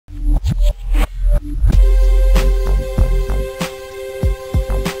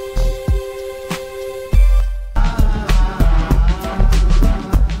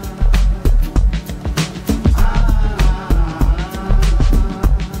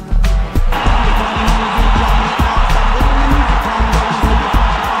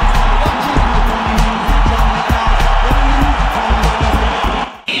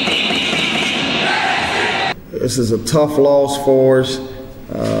is a tough loss for us,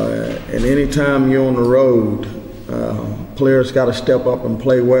 and anytime you're on the road, players got to step up and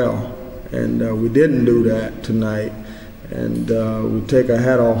play well, and we didn't do that tonight. And we take our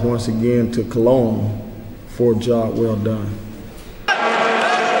hat off once again to Cologne for a job well done.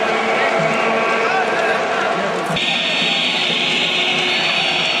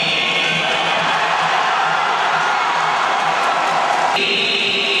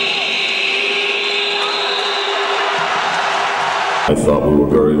 I thought we were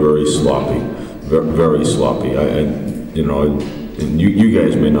very, very sloppy, very sloppy. You know, and you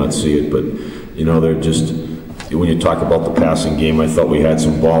guys may not see it, but you know, they're just. When you talk about the passing game, I thought we had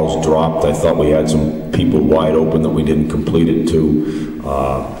some balls dropped. I thought we had some people wide open that we didn't complete it to.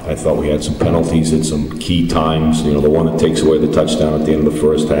 I thought we had some penalties at some key times. You know, the one that takes away the touchdown at the end of the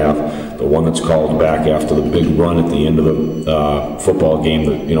first half, the one that's called back after the big run at the end of the football game.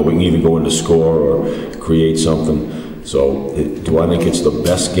 That, you know, we can either go in to score or create something. So, do I think it's the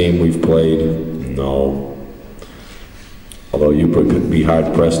best game we've played? No. Although you would be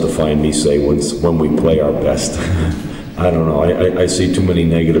hard-pressed to find me say when we play our best. I don't know. I see too many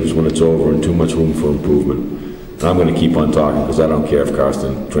negatives when it's over and too much room for improvement. And I'm going to keep on talking because I don't care if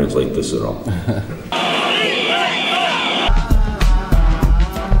Karsten translates this at all.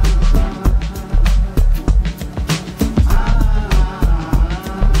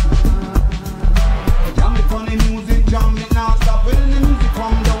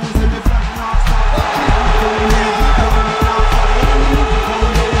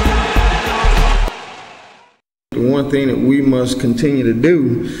 The one thing that we must continue to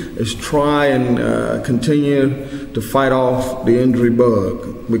do is try and continue to fight off the injury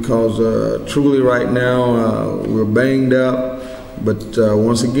bug, because truly right now we're banged up, but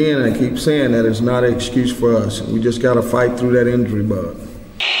once again I keep saying that it's not an excuse for us. We just got to fight through that injury bug.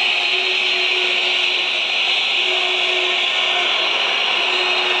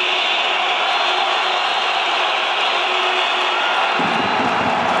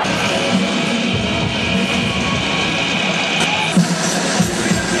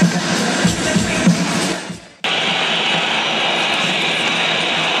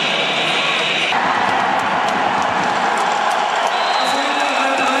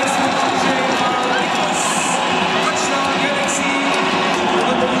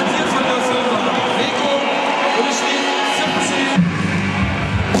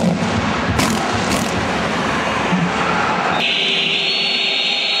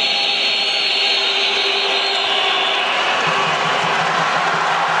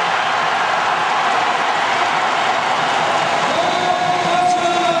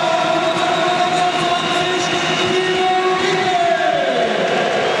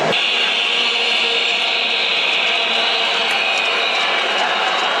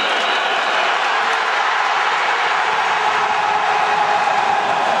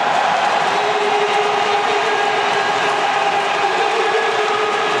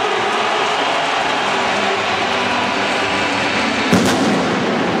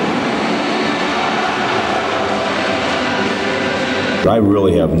 I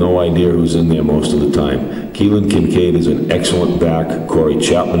really have no idea who's in there most of the time. Keelan Kincaid is an excellent back. Corey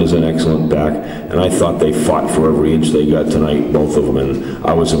Chapman is an excellent back. And I thought they fought for every inch they got tonight, both of them. And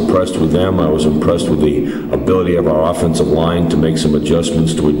I was impressed with them. I was impressed with the ability of our offensive line to make some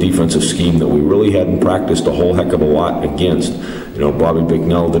adjustments to a defensive scheme that we really hadn't practiced a whole heck of a lot against. You know, Bobby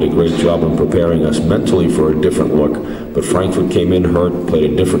Bicknell did a great job in preparing us mentally for a different look. But Frankfurt came in hurt,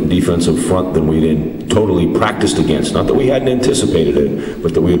 played a different defensive front than we'd totally practiced against. Not that we hadn't anticipated it,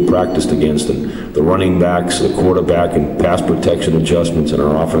 but that we had practiced against. And the running backs, the quarterback, and pass protection adjustments in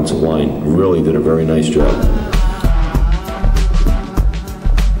our offensive line really did a very nice job.